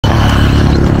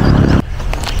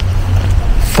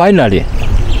Finally,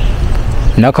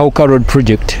 Nakawuka Road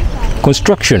Project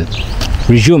construction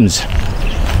resumes.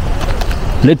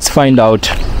 Let's find out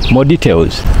more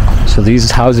details. So these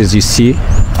houses you see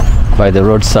by the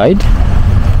roadside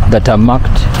that are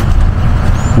marked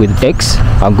with X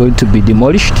are going to be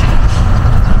demolished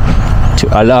to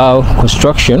allow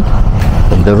construction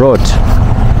of the road.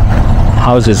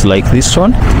 Houses like this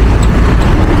one.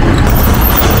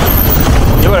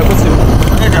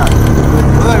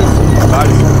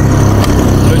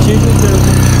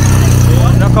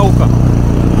 Nakawuka.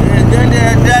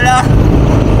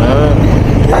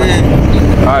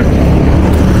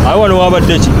 I want to have a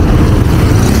ditch.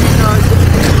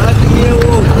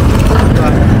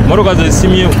 Motoka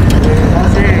zesimye.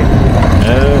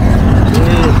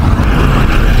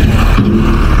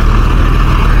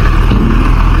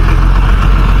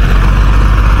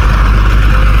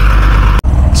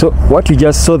 So what you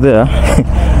just saw there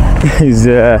is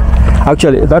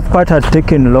actually that part had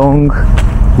taken long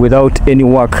without any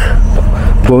work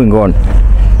going on.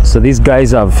 So these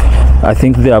guys have, I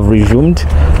think they have resumed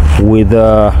with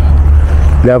their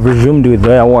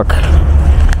work.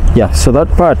 Yeah, so that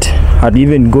part had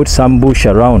even got some bush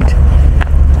around,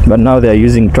 but now they are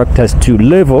using tractors to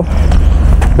level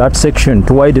that section,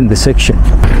 to widen the section.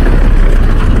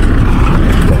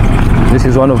 This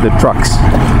is one of the trucks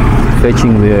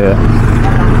fetching the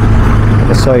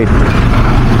soil.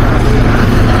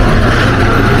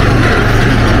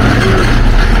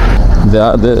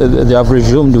 They have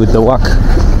resumed with the work.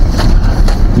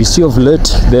 You see, of late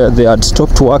they had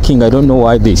stopped working. I don't know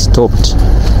why they stopped.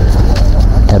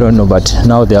 I don't know, but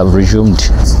now they have resumed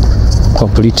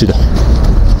completely.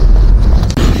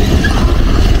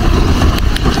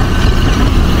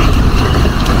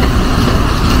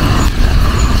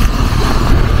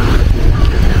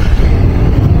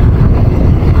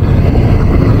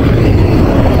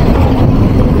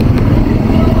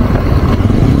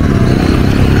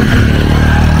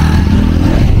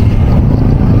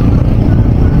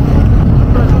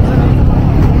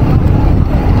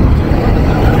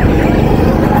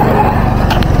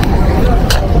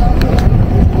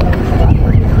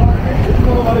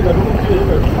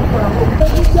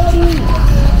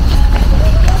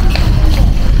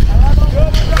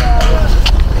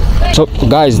 So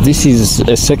guys, this is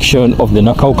a section of the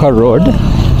Nakawuka Road,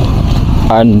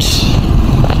 and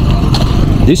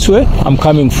this way I'm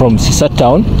coming from Sisa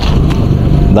town,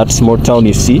 that small town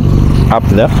you see up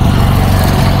there,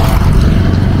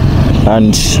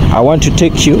 and I want to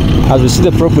take you as we see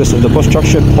the progress of the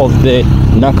construction of the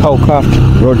Nakawuka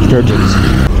Road Project.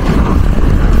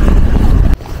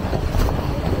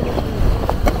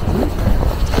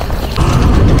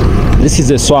 This is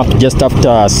a swamp just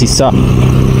after Sisa.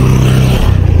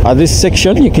 At this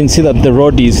section, you can see that the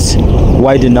road is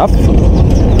wide enough.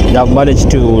 They have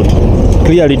managed to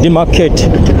clearly demarcate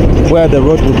where the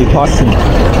road will be passing.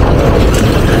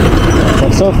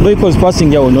 So vehicles passing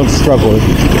here will not struggle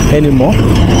anymore.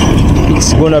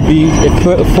 It's gonna be a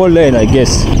 4-lane, I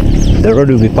guess. The road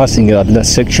will be passing at that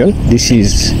section. This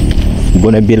is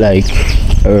gonna be like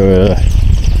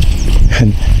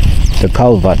the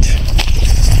culvert.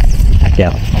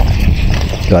 Yeah,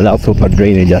 to allow proper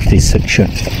drainage at this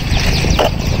section.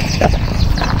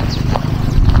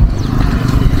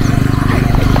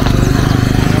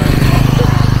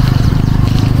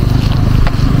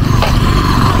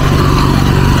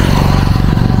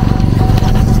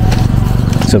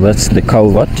 So that's the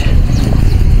culvert.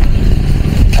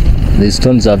 These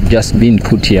stones have just been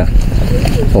put here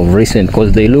of recent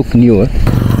because they look newer.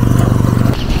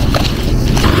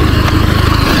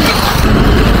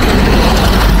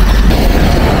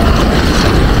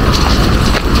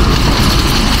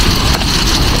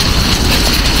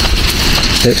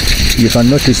 You can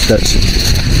notice that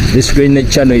this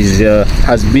drainage channel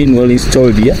has been well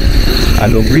installed here,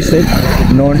 and of recent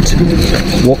not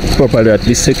worked properly at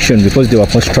this section because they were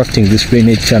constructing this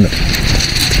drainage channel.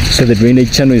 So the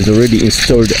drainage channel is already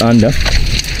installed under,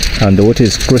 and the water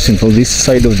is crossing from this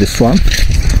side of the swamp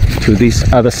to this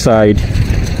other side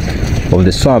of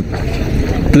the swamp.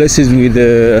 Places with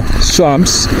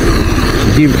swamps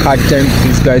give hard time to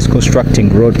these guys constructing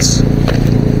roads.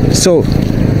 So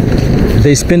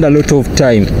they spend a lot of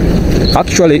time.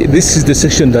 Actually, this is the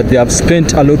section that they have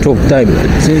spent a lot of time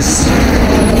since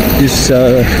this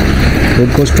road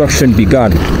construction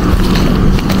began.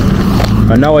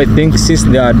 And now I think since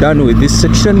they are done with this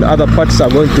section, other parts are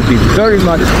going to be very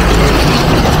much.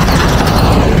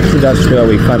 So that's where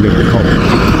we come in.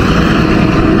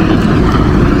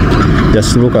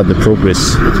 Just look at the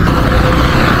progress.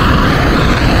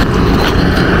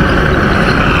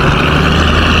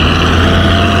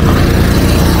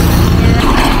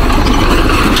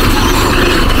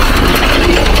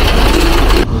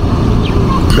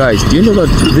 guys, do you know that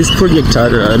this project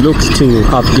looks to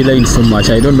have delayed so much?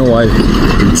 I don't know why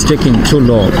it's taking too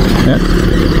long.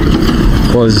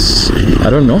 Because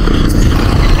I don't know,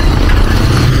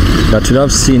 that we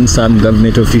have seen some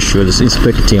government officials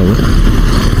inspecting.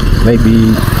 Maybe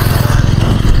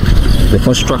the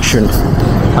construction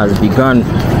has begun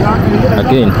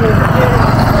again.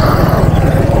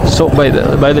 So by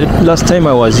the last time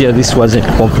I was here, this wasn't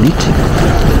complete.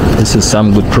 This is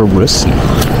some good progress.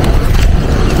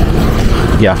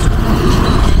 Yeah,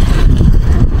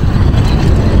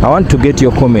 I want to get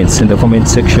your comments in the comment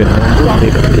section,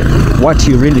 what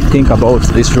you really think about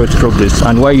this road progress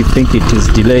and why you think it is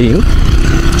delaying.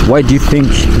 Why do you think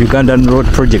Ugandan road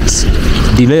projects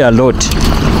delay a lot,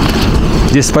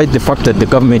 despite the fact that the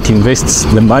government invests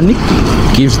the money,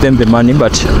 gives them the money?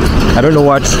 But I don't know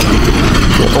what's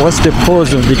the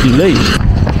cause of the delay.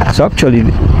 So actually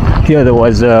here there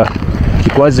was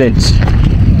it wasn't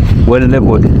well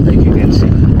leveled, like you can see.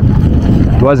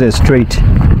 It wasn't straight,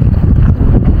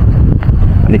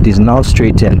 and it is now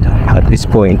straightened at this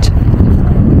point.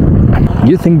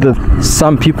 Do you think that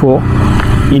some people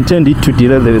intended to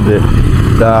delay the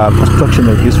construction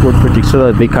of this road project so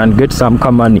that they can get some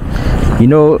money? You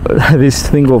know, this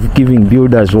thing of giving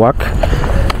builders work,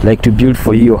 like to build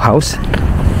for you your house,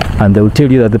 and they will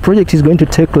tell you that the project is going to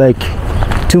take like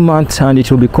 2 months and it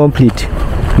will be complete.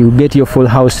 You will get your full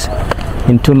house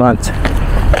in 2 months.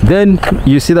 Then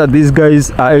you see that these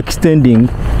guys are extending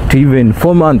to even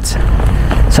 4 months,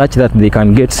 such that they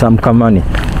can get some money.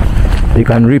 They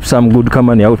can reap some good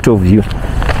money out of you.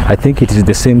 I think it is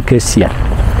the same case here.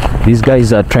 These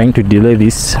guys are trying to delay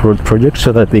this road project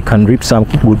so that they can reap some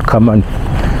good money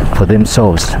for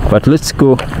themselves. But let's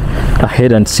go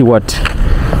ahead and see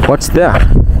what's there.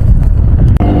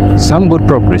 Some good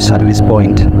progress at this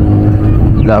point.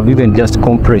 They have even just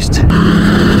compressed.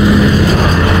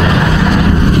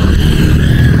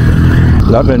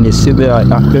 That one you see there,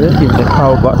 actually in the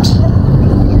Calvert,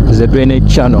 the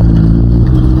drainage channel.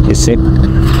 You see?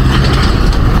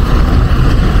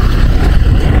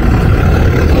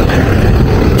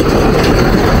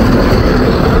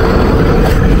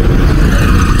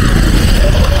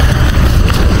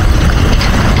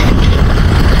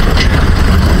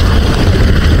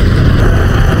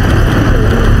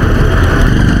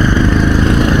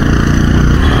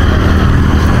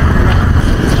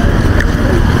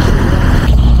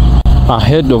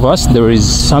 Ahead of us there is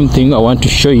something I want to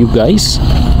show you guys.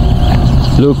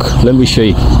 Look, let me show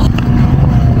you.